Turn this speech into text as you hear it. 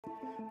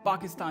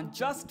Pakistan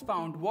just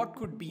found what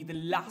could be the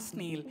last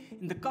nail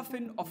in the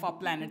coffin of our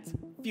planet's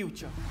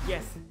future.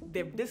 Yes,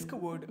 they've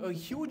discovered a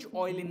huge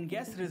oil and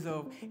gas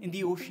reserve in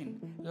the ocean,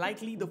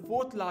 likely the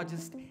fourth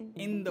largest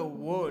in the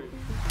world.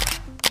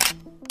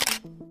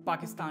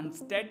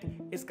 Pakistan's debt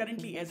is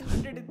currently as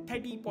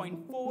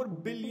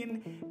 $130.4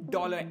 billion,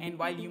 and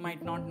while you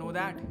might not know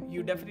that,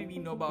 you definitely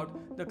know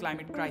about the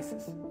climate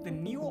crisis. The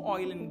new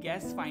oil and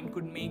gas find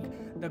could make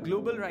the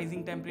global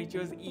rising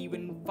temperatures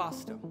even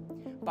faster.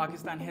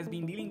 Pakistan has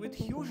been dealing with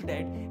huge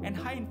debt and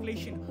high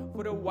inflation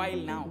for a while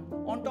now.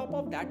 On top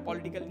of that,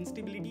 political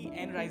instability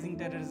and rising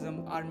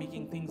terrorism are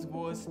making things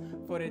worse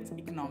for its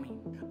economy.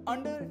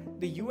 Under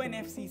the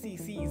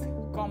UNFCCC's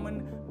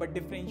Common but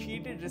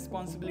Differentiated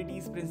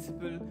Responsibilities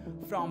Principle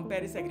from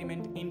Paris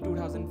Agreement in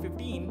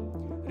 2015,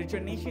 richer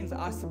nations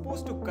are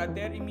supposed to cut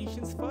their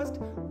emissions first,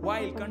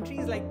 while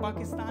countries like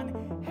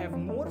Pakistan have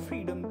more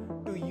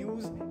freedom to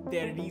use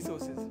their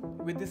resources.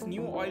 With this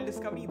new oil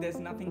discovery, there's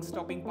nothing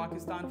stopping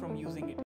Pakistan from using it.